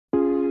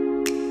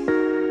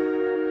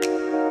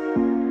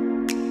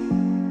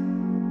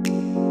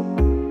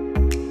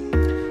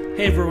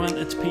Hey everyone,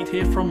 it's Pete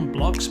here from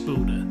Blocs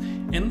Builder,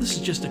 and this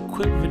is just a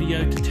quick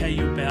video to tell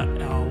you about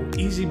our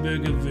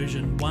EasyBurger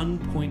version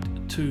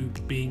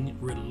 1.2 being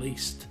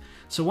released.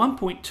 So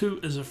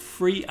 1.2 is a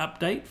free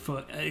update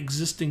for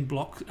existing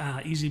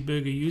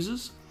EasyBurger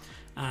users.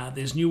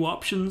 There's new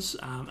options,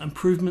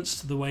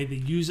 improvements to the way the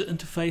user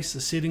interface,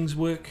 the settings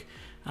work.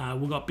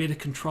 We've got better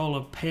control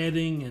of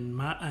padding and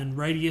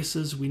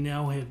radiuses. We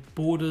now have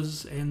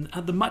borders and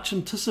the much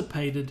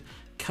anticipated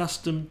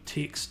custom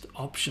text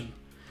option.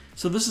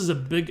 So this is a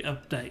big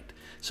update.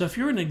 So if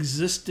you're an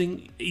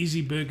existing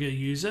EasyBurger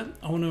user,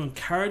 I want to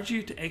encourage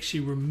you to actually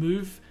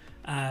remove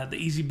the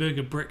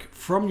EasyBurger brick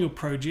from your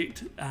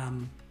project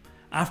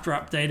after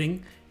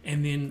updating,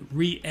 and then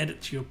re-add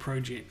it to your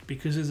project,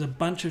 because there's a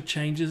bunch of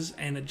changes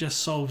and it just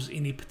solves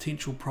any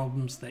potential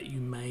problems that you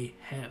may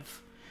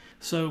have.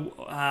 So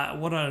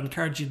what I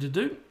encourage you to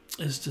do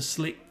is to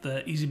select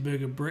the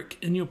EasyBurger brick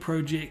in your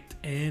project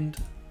and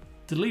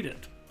delete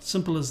it.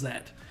 Simple as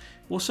that.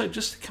 Also,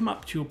 just come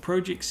up to your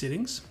project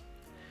settings,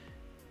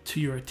 to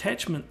your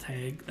attachment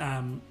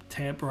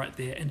tab right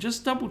there, and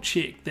just double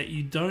check that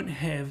you don't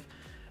have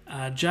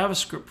a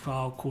JavaScript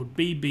file called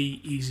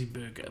BB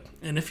EasyBurger.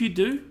 And if you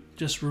do,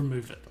 just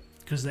remove it,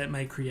 because that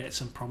may create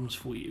some problems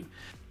for you.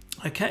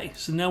 Okay,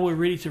 so now we're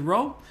ready to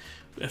roll.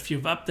 If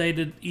you've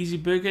updated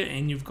EasyBurger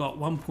and you've got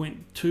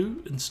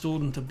 1.2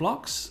 installed into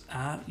Blocs,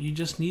 you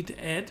just need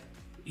to add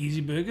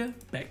EasyBurger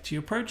back to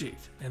your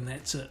project, and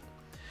that's it.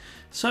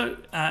 So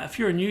if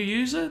you're a new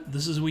user,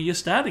 this is where you're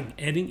starting,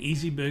 adding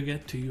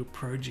EasyBurger to your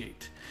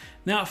project.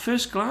 Now at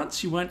first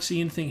glance, you won't see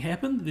anything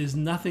happen. There's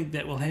nothing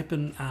that will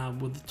happen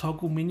with the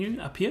toggle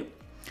menu up here.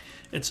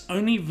 It's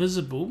only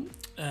visible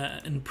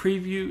in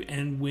preview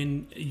and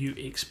when you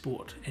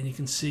export. And you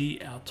can see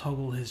our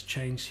toggle has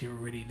changed here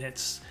already.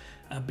 That's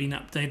been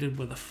updated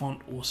with a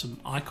font awesome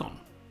icon.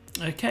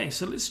 Okay,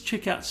 so let's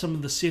check out some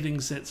of the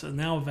settings that are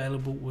now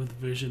available with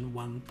version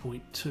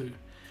 1.2. I'm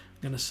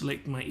going to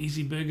select my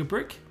EasyBurger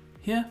brick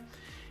here,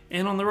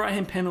 and on the right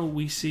hand panel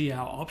we see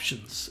our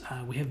options.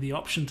 We have the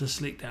option to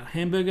select our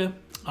hamburger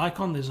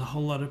icon. There's a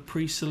whole lot of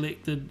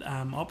pre-selected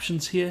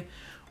options here,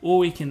 or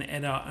we can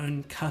add our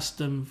own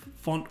custom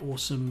font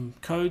awesome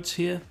codes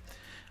here.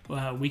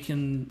 We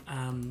can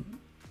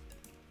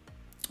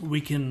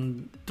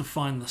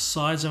define the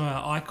size of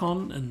our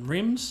icon in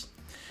rems.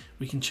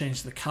 We can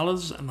change the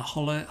colors and the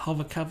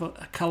hover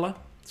color.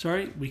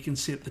 We can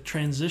set the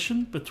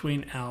transition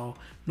between our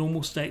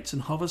normal states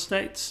and hover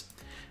states.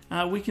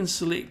 We can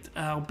select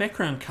our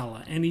background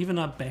color and even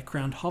our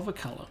background hover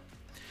color.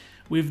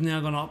 We've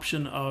now got an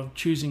option of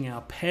choosing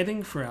our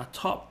padding for our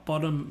top,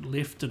 bottom,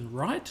 left and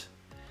right.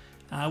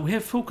 We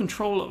have full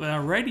control of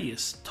our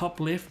radius, top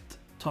left,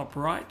 top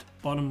right,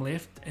 bottom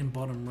left and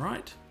bottom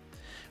right.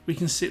 We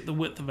can set the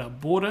width of our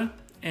border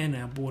and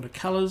our border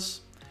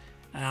colors.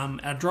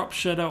 Our drop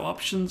shadow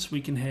options, we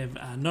can have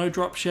no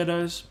drop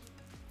shadows,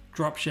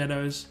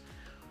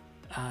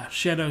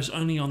 shadows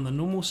only on the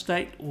normal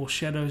state, or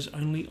shadows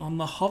only on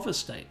the hover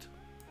state.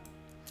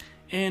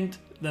 And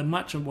the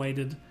much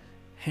awaited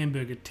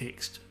Hamburger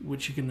Text,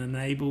 which you can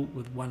enable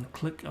with one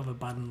click of a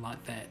button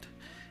like that.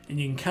 And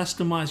you can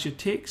customize your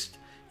text.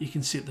 You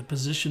can set the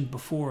position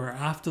before or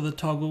after the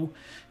toggle.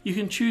 You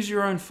can choose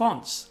your own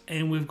fonts,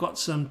 and we've got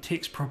some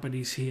text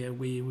properties here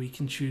where we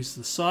can choose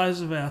the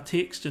size of our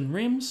text in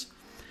rems.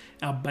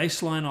 Our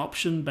baseline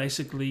option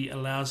basically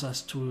allows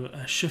us to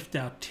shift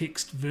our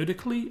text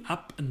vertically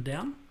up and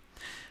down.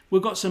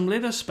 We've got some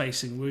letter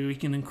spacing where we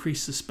can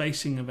increase the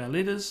spacing of our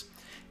letters,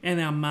 and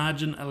our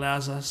margin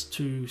allows us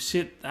to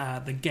set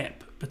the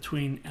gap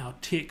between our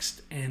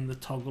text and the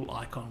toggle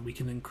icon. We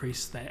can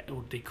increase that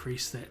or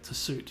decrease that to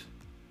suit.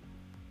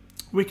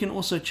 We can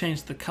also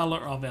change the color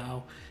of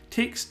our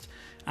text.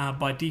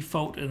 By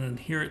default it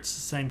inherits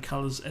the same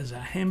colors as our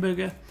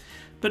hamburger,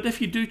 but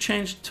if you do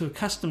change it to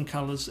custom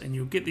colors, and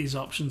you'll get these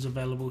options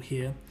available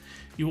here,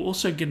 you'll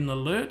also get an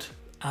alert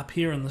up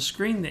here on the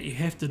screen that you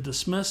have to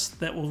dismiss.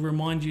 That will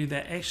remind you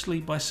that actually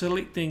by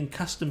selecting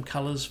custom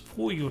colors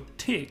for your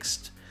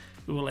text,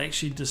 it will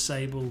actually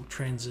disable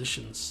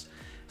transitions.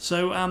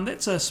 So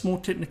that's a small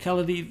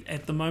technicality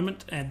at the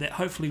moment, and that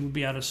hopefully we'll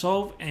be able to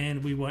solve,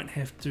 and we won't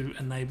have to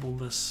enable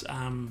this,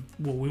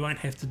 we won't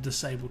have to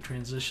disable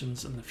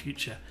transitions in the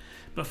future,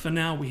 but for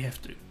now we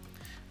have to.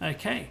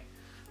 Okay,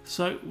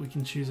 so we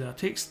can choose our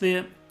text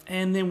there,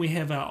 and then we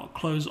have our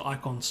close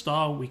icon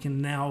style. We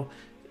can now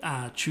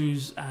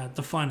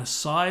define a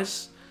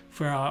size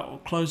for our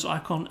close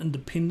icon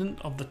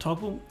independent of the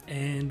toggle,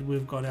 and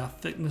we've got our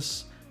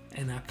thickness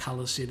and our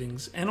color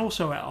settings, and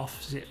also our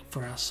offset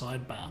for our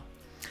sidebar.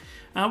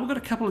 We've got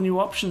a couple of new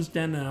options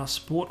down in our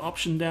support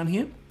option down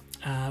here.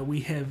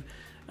 We have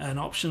an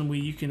option where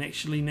you can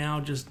actually now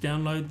just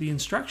download the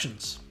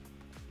instructions.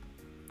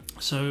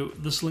 So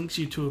this links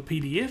you to a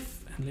PDF,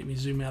 and let me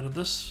zoom out of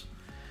this.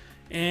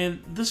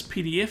 And this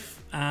PDF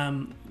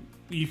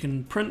you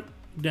can print,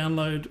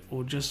 download,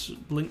 or just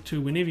link to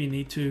whenever you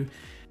need to.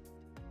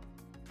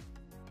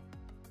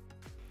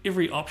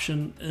 Every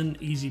option in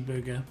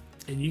EasyBurger,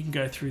 and you can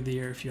go through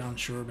there if you're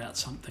unsure about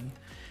something.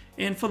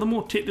 And for the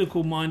more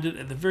technical minded,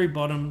 at the very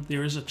bottom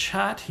there is a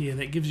chart here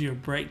that gives you a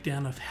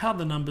breakdown of how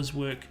the numbers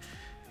work,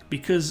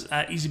 because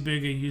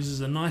EasyBurger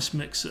uses a nice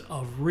mix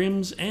of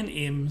rems and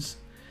ems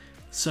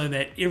so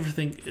that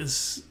everything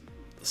is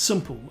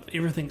simple,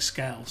 everything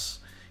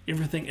scales.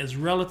 Everything is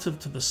relative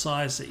to the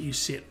size that you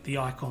set the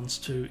icons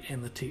to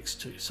and the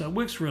text to. So it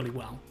works really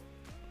well.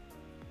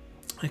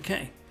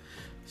 Okay,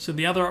 so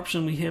the other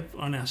option we have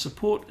on our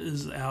support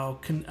is our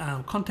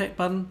contact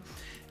button,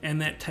 and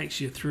that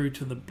takes you through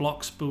to the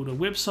Blocs Builder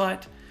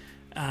website,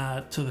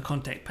 to the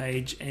contact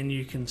page, and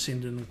you can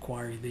send an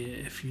inquiry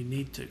there if you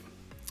need to.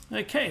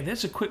 Okay,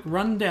 that's a quick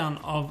rundown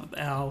of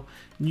our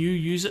new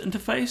user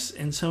interface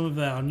and some of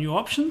our new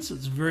options.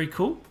 It's very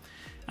cool.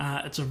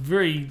 It's a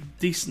very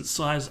decent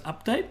size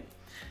update.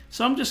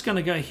 So I'm just going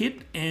to go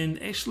ahead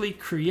and actually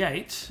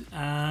create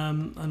a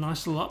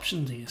nice little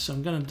option here. So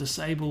I'm going to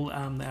disable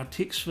our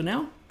text for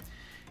now,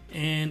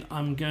 and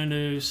I'm going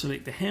to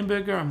select the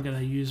hamburger. I'm going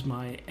to use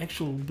my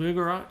actual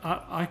burger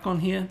icon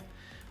here.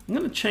 I'm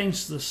going to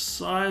change the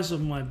size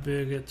of my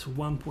burger to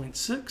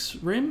 1.6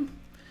 rem,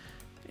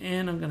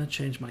 and I'm going to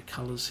change my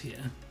colors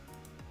here.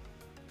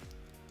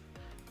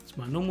 It's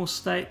my normal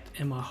state,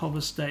 and my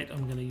hover state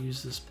I'm going to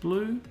use this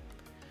blue.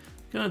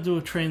 Going to do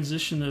a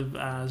transition of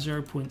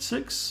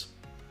 0.6.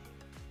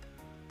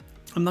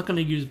 I'm not going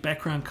to use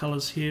background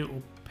colors here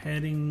or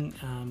padding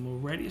or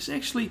radius.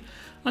 Actually,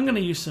 I'm going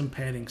to use some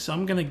padding. So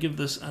I'm going to give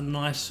this a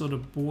nice sort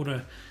of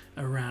border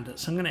around it.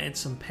 So I'm going to add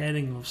some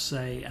padding of,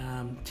 say,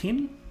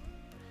 10.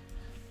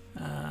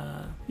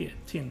 Yeah,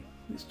 10.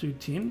 Let's do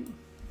 10.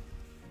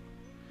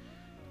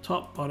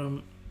 Top,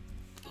 bottom,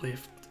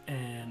 left,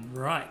 and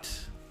right.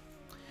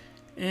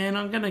 And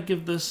I'm going to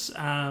give this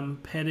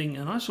padding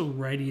a nice little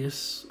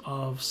radius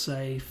of,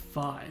 say,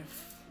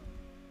 5.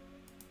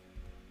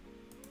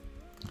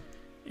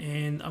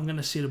 And I'm going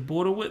to set a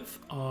border width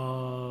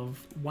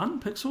of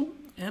 1 pixel,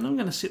 and I'm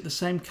going to set the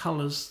same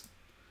colors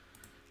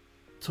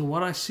to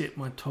what I set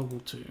my toggle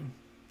to.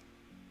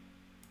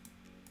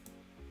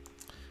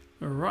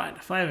 Alright,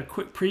 if I have a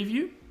quick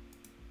preview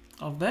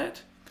of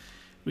that,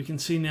 we can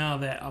see now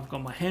that I've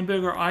got my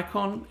hamburger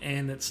icon,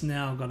 and it's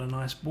now got a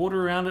nice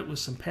border around it with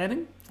some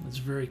padding. It's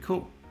very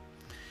cool.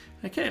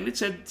 Okay,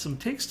 let's add some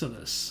text to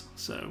this.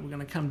 So we're going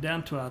to come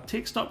down to our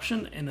text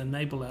option and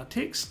enable our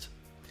text.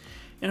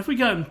 And if we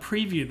go and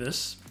preview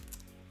this,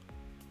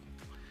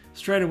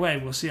 straight away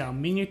we'll see our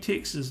menu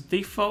text is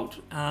default,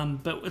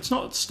 but it's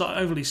not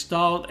overly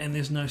styled, and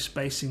there's no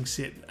spacing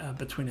set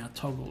between our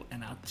toggle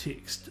and our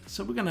text.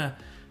 So we're going to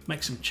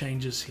make some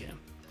changes here.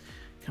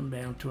 Come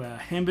down to our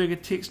hamburger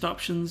text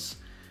options.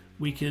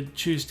 We could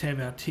choose to have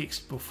our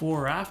text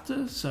before or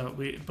after. So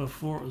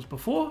before it was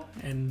before,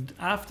 and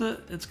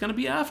after it's going to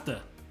be after.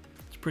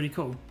 It's pretty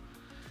cool.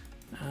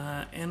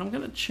 And I'm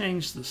going to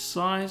change the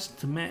size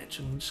to match.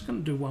 I'm just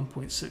going to do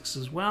 1.6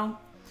 as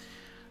well.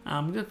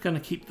 I'm not going to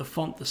keep the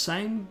font the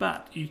same,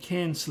 but you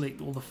can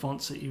select all the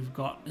fonts that you've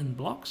got in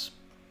Blocs.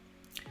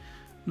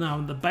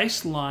 Now the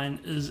baseline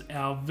is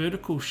our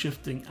vertical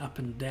shifting up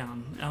and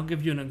down. I'll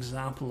give you an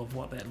example of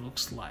what that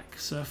looks like.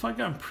 So if I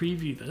go and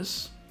preview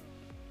this,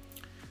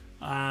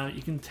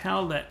 you can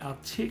tell that our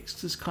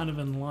text is kind of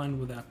in line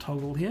with our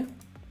toggle here.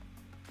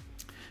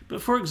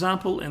 But for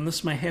example, and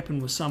this may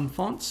happen with some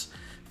fonts,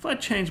 if I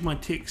change my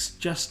text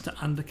just to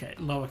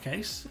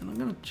lowercase, and I'm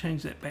going to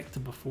change that back to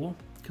before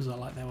because I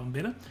like that one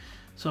better.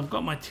 So I've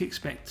got my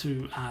text back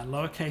to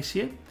lowercase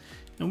here,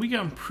 and we go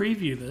and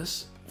preview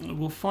this,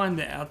 we'll find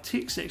that our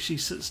text actually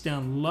sits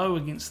down low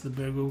against the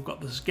burger. We've got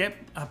this gap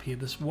up here,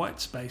 this white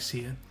space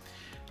here,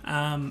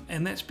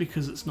 and that's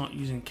because it's not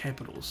using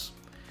capitals.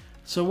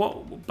 So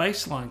what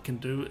baseline can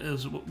do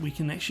is we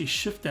can actually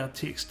shift our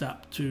text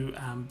up to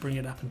bring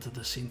it up into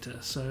the center.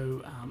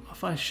 So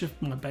if I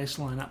shift my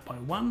baseline up by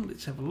 1,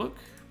 let's have a look.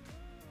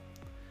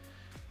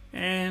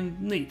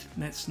 And neat,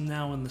 that's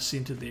now in the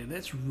center there.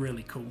 That's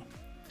really cool.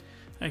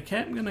 Okay,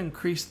 I'm going to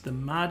increase the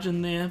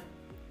margin there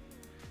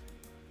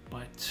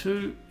by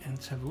 2, and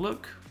let's have a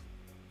look.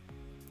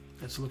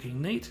 That's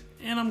looking neat.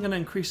 And I'm going to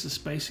increase the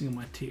spacing of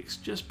my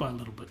text just by a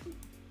little bit.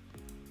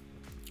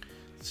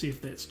 Let's see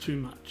if that's too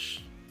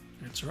much.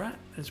 That's right,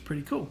 that's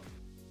pretty cool.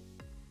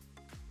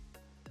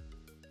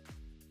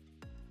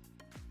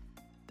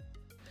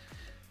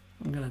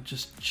 I'm going to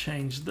just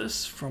change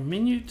this from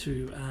menu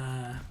to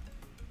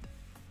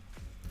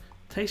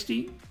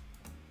tasty.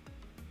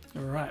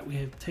 Alright, we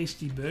have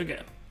tasty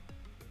burger.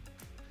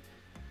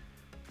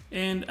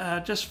 And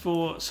just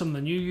for some of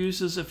the new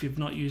users, if you've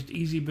not used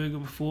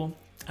EasyBurger before,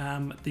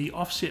 the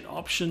offset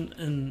option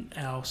in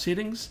our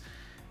settings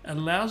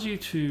allows you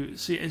to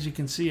see, as you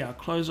can see, our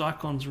close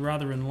icons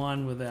rather in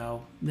line with our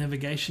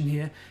navigation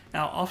here.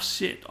 Our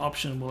offset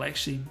option will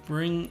actually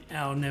bring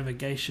our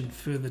navigation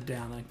further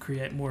down and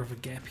create more of a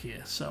gap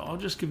here. So I'll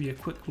just give you a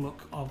quick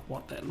look of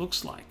what that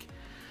looks like.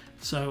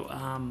 So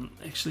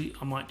actually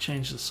I might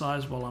change the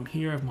size while I'm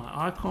here of my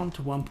icon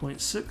to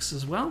 1.6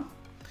 as well.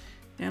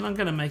 And I'm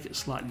going to make it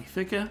slightly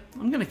thicker.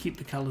 I'm going to keep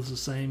the colors the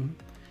same,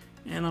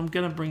 and I'm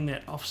going to bring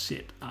that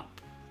offset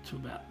up to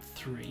about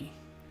 3.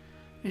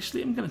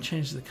 Actually, I'm going to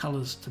change the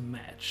colors to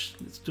match.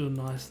 Let's do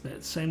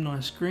that same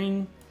nice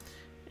green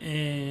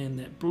and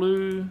that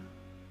blue.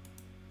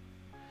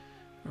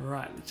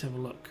 Alright, let's have a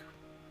look.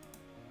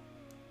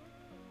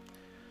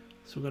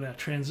 So we've got our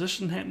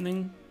transition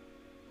happening.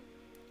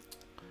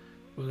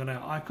 We've got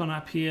our icon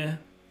up here.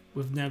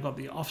 We've now got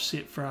the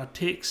offset for our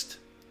text.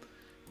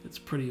 It's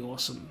pretty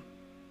awesome.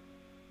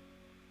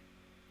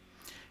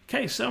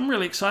 Okay, so I'm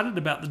really excited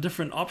about the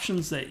different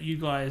options that you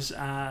guys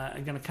are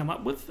going to come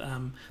up with,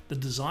 the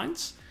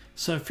designs.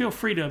 So feel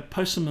free to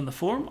post them in the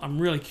forum. I'm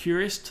really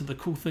curious to the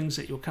cool things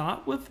that you'll come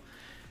up with.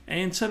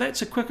 And so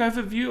that's a quick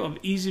overview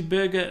of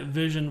EasyBurger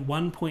version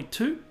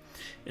 1.2.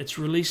 It's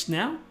released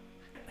now.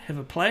 Have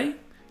a play.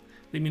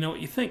 Let me know what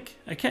you think.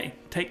 Okay,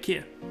 take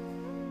care.